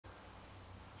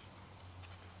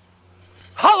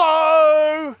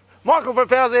Michael from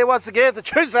Fowles here once again. It's a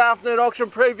Tuesday afternoon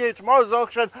auction preview. Tomorrow's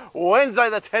auction, Wednesday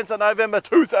the 10th of November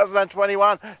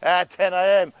 2021 at 10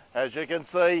 AM. As you can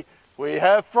see, we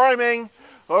have framing.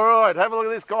 Alright, have a look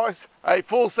at this, guys. A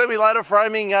full semi-loader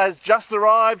framing has just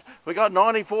arrived. We've got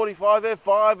 9045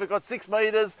 F5, we've got 6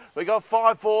 metres, we've got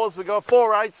 5 4s, we've got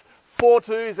 4 8s, 4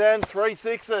 2s and 3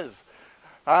 6s.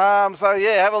 So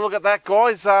yeah, have a look at that,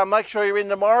 guys. Make sure you're in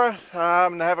tomorrow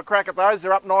and have a crack at those.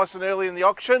 They're up nice and early in the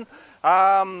auction.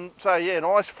 So yeah,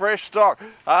 nice fresh stock.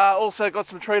 Also got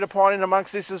some treated pine in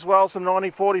amongst this as well, some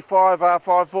 9045 5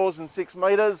 4s and 6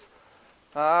 metres.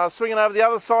 Swinging over the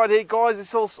other side here,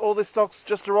 guys, all this stock's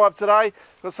just arrived today.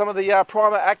 Got some of the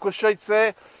primer aqua sheets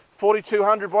there,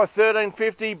 4200 by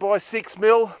 1350 by 6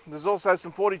 mil. There's also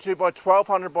some 42 by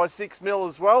 1200 by 6 mil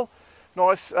as well.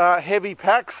 Nice heavy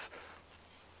packs.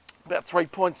 About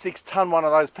 3.6 tonne one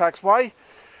of those packs weigh.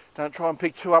 Don't try and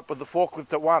pick two up with the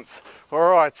forklift at once.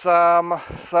 Alright,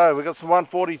 so we've got some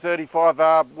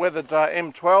 140-35 weathered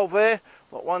M12 there.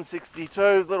 Lot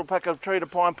 162, little pack of treated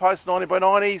pine posts, 90 by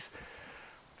 90s.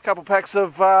 A couple packs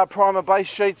of primer base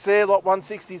sheets there, lot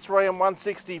 163 and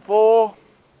 164.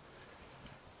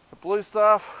 The blue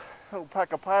stuff, little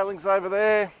pack of palings over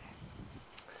there.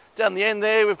 Down the end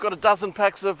there, we've got a dozen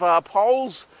packs of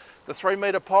poles. The 3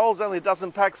 metre poles, only a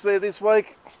dozen packs there this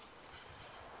week.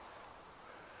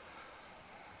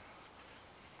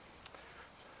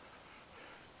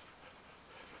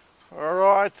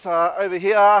 Alright, over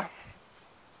here. Alright,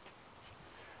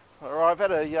 I've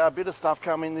had a bit of stuff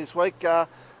come in this week.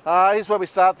 Here's where we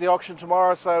start the auction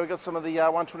tomorrow. So we've got some of the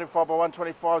 125 by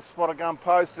 125 spotter gun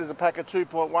posts. There's a pack of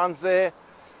 2.1s there,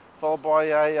 followed by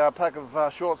a pack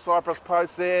of short cypress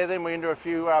posts there. Then we're into a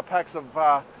few packs of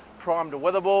primed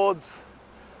weatherboards.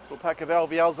 A little pack of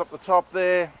LVLs up the top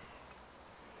there.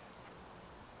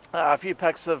 A few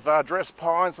packs of dressed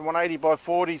pines, some 180 by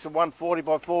 40, some 140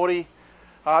 by 40.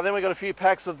 Then we've got a few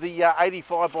packs of the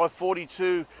 85 by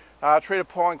 42 treated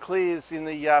pine clears in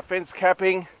the fence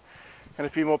capping. And a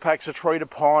few more packs of treated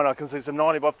pine. I can see some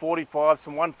 90 by 45,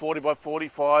 some 140 by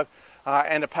 45,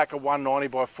 and a pack of 190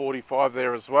 by 45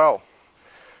 there as well.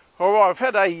 Alright, I've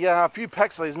had a few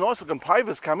packs of these nice looking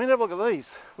pavers come in. Have a look at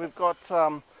these. We've got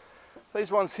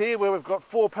these ones here where we've got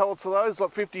 4 pallets of those,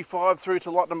 lot 55 through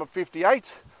to lot number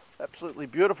 58. Absolutely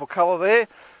beautiful colour there.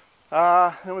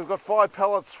 And we've got 5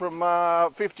 pallets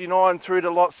from 59 through to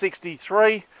lot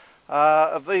 63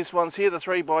 of these ones here, the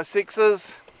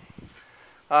 3x6s.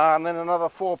 And then another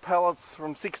 4 pallets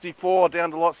from 64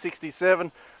 down to lot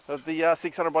 67 of the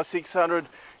 600 by 600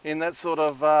 in that sort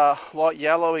of light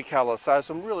yellowy colour. So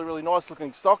some really nice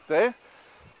looking stock there.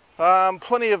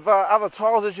 Plenty of other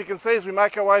tiles, as you can see, as we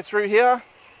make our way through here.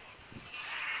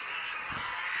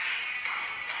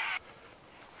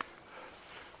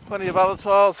 Plenty of other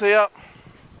tiles here.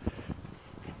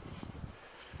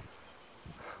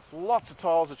 Lots of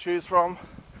tiles to choose from.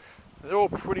 They're all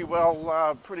pretty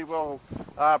well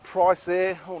priced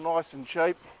there, all nice and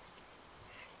cheap.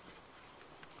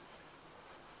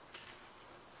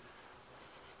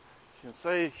 You can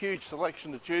see a huge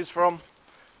selection to choose from.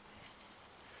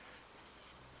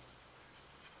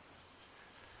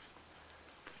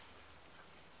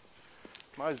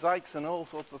 Mosaics and all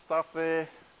sorts of stuff there.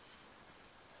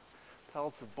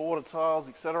 Pallets of border tiles,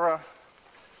 etc.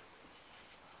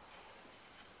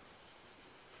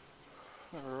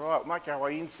 Alright, make our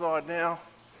way inside now.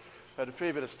 Had a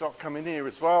fair bit of stock come in here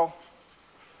as well.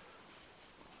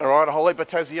 Alright, a whole heap of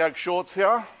Tassie Oak shorts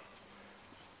here.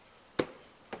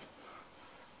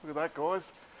 Look at that,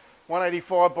 guys.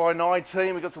 185 by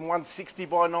 19, we've got some 160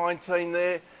 by 19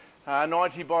 there.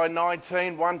 90 by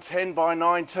 19, 110 by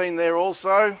 19 there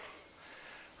also.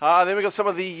 Then we've got some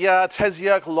of the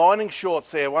Tassie Oak lining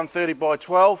shorts there, 130 by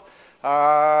 12.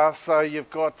 So you've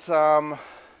got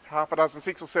half a dozen,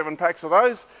 6 or 7 packs of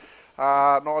those.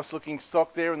 Nice looking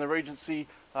stock there in the Regency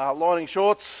lining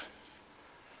shorts.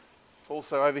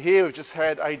 Also over here we've just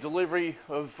had a delivery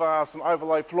of some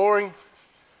overlay flooring.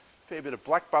 Fair bit of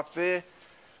black butt there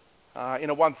in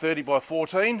a 130 by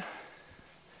 14.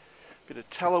 Bit of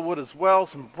tallow wood as well,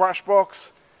 some brush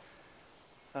box.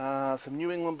 Some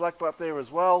New England black butt there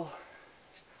as well.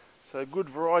 So good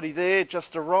variety there,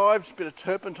 just arrived. Bit of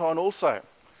turpentine also.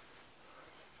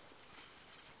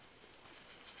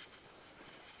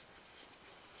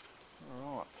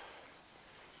 Alright.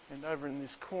 And over in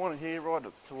this corner here, right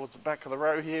towards the back of the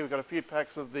row here, we've got a few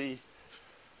packs of the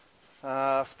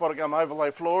spotter gum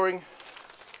overlay flooring.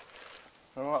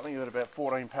 Alright, I think we've got about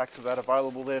 14 packs of that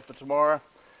available there for tomorrow.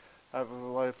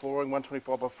 Overlay flooring,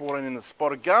 125 by 14 in the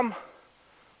spotted gum.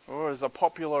 Or is a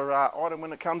popular item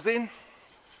when it comes in.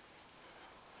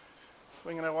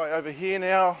 Swinging our way over here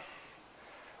now.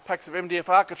 Packs of MDF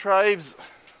architraves.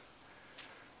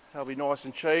 They'll be nice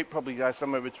and cheap, probably go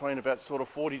somewhere between about sort of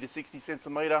 40 to 60 cents a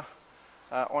metre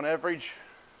on average.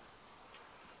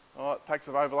 Alright, packs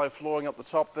of overlay flooring up the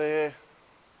top there.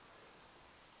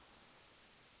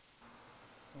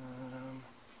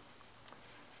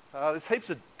 There's heaps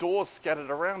of doors scattered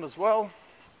around as well.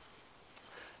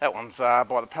 That one's by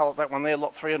the pallet, that one there,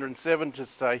 lot 307,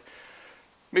 just a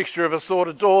mixture of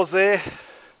assorted doors there.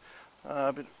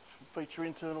 A bit feature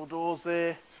internal doors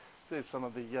there. There's some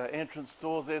of the entrance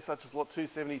doors there, such as lot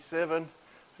 277.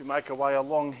 We make our way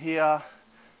along here.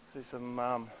 There's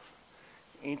some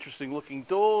interesting looking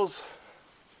doors,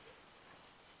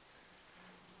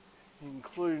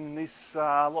 including this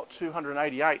lot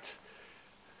 288,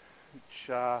 which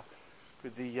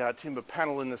with the timber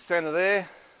panel in the centre there.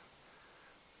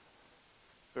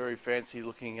 Very fancy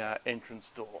looking entrance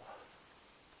door.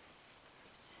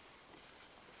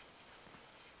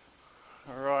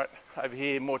 Alright, over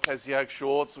here more Tassie Oak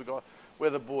shorts. We've got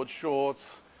weatherboard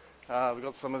shorts. We've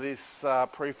got some of this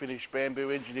pre-finished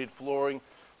bamboo engineered flooring,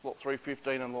 lot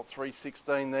 315 and lot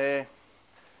 316 there.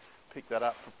 Pick that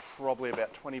up for probably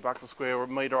about 20 bucks a square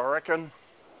metre, I reckon.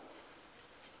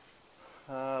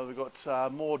 We've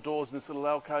got more doors in this little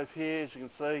alcove here, as you can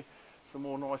see. Some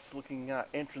more nice looking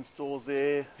entrance doors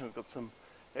there. We've got some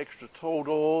extra tall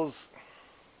doors.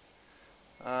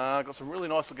 Got some really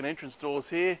nice looking entrance doors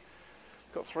here.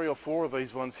 Got 3 or 4 of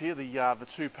these ones here, the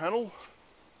two panel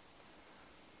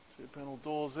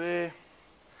doors there.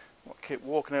 We'll keep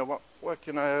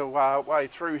working our way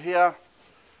through here.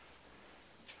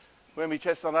 Wemby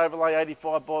chestnut overlay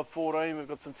 85 by 14. We've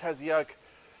got some Tassie Oak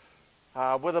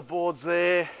weatherboards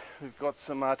there. We've got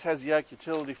some Tassie Oak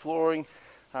utility flooring,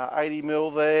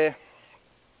 80mm there.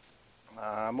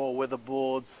 More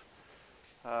weatherboards.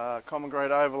 Common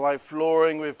grade overlay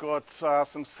flooring. We've got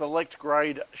some select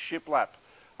grade shiplap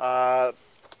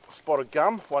spotted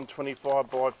gum,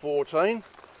 125 by 14,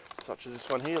 such as this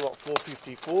one here, lot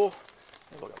 454.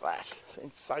 Look at that,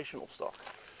 sensational stock.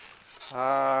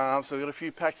 So we've got a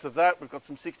few packs of that. We've got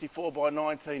some 64 by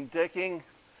 19 decking.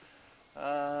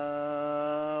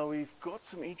 We've got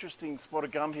some interesting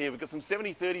spotted gum here. We've got some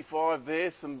 70-35 there,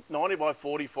 some 90 by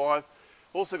 45.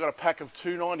 Also got a pack of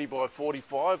 290 by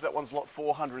 45. That one's lot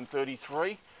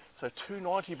 433. So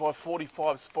 290 by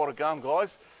 45 spotted gum,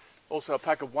 guys. Also a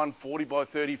pack of 140 by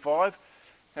 35.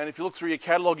 And if you look through your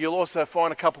catalogue, you'll also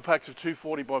find a couple packs of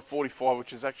 240 by 45,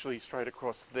 which is actually straight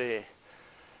across there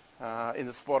in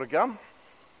the spotted gum.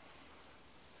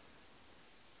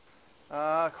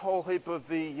 A whole heap of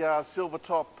the silver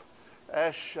top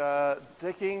ash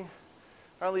decking.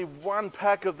 Only one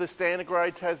pack of the standard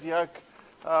grade Tassie Oak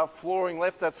flooring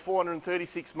left. That's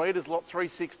 436 metres, lot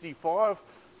 365.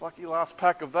 Lucky last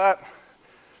pack of that.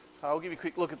 I'll give you a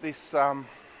quick look at this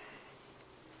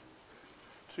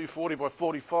 240 by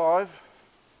 45.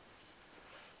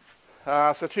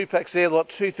 So 2 packs there, lot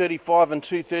 235 and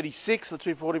 236. The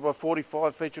 240 by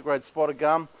 45 feature grade spotted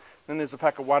gum. Then there's a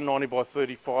pack of 190 by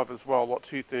 35 as well, lot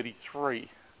 233.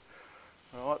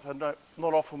 Alright, so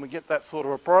not often we get that sort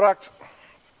of a product.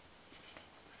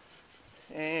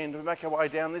 And we make our way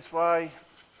down this way.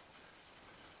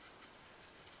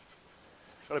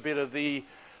 Got a bit of the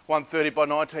 130 by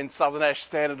 19 Southern Ash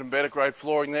standard and better grade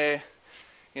flooring there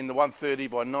in the 130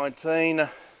 by 19.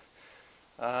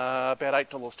 About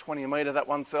 $8.20 a metre that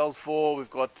one sells for. We've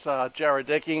got Jarrah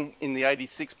decking in the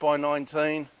 86 by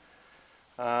 19.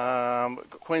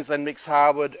 Queensland mixed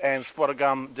hardwood and spotted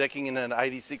gum decking in an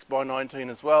 86 by 19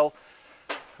 as well.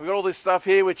 We've got all this stuff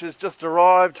here which has just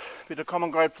arrived. A bit of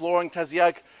common grade flooring, Tassie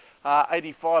Oak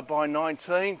 85 by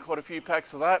 19. Quite a few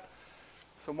packs of that.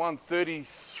 Some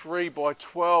 133 by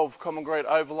 12 common grade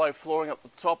overlay flooring up the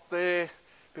top there.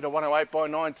 Bit of 108 by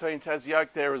 19 Tassie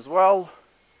Oak there as well.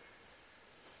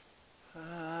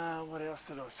 What else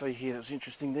did I see here that was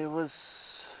interesting? There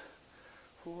was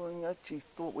flooring. I actually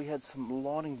thought we had some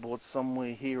lining boards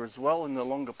somewhere here as well in the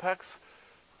longer packs.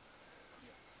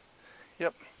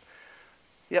 Yep,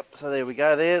 so there we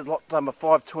go there. Lot number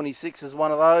 526 is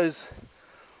one of those.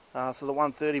 So the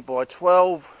 130 by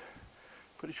 12.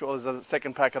 Pretty sure there's a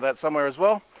second pack of that somewhere as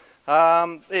well.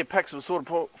 Yeah, packs of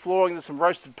assorted flooring. There's some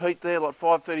roasted peat there, lot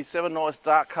 537. Nice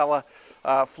dark colour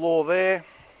floor there.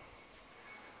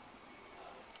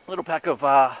 Little pack of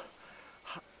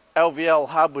LVL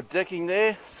hardwood decking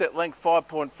there, set length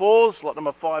 5.4s, lot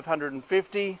number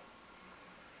 550.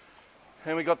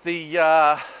 And we got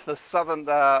the southern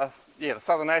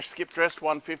ash skip dressed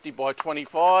 150 by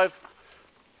 25.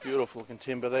 Beautiful looking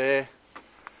timber there.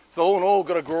 So all in all,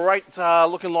 got a great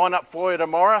looking lineup for you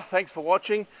tomorrow. Thanks for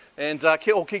watching, and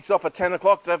all kicks off at 10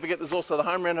 o'clock. Don't forget there's also the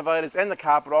home renovators and the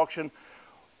carpet auction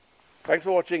Thanks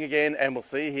for watching again, and we'll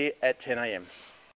see you here at 10 a.m.